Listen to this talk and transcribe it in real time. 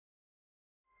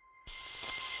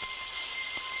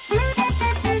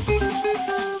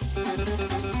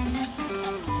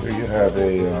you have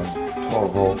a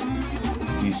 12 volt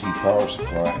DC power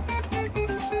supply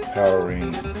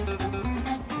powering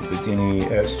the Bedini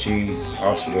SG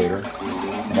oscillator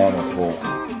monopole.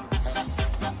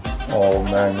 All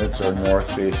magnets are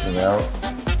north facing out.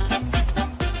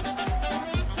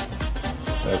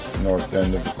 That's the north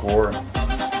end of the core.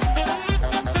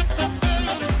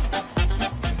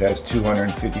 It has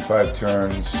 255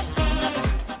 turns.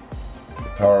 The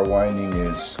power winding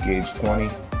is gauge 20.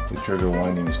 The trigger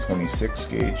winding is 26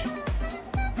 gauge.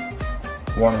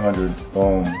 100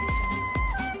 ohm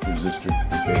resistor to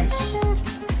the base.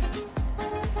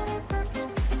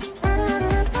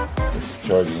 It's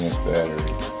charging this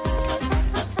battery.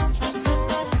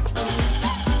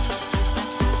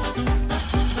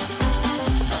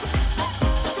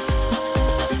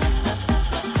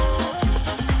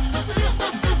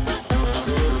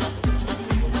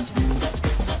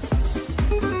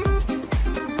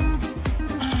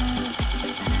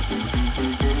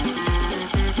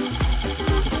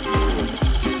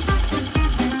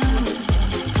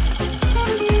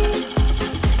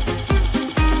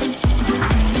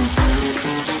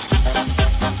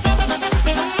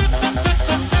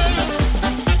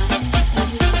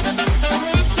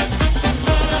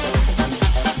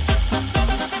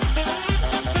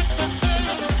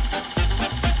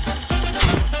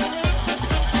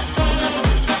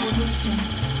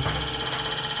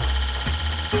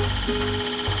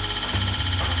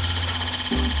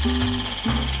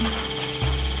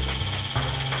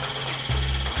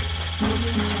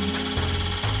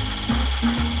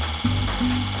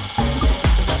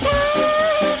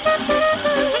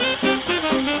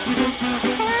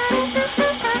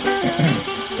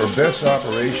 For best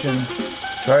operation,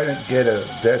 try to get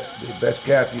the best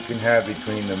gap you can have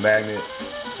between the magnet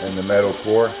and the metal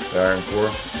core, the iron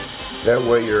core. That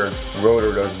way your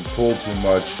rotor doesn't pull too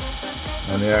much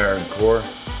on the iron core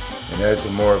and adds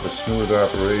a more of a smooth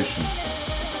operation.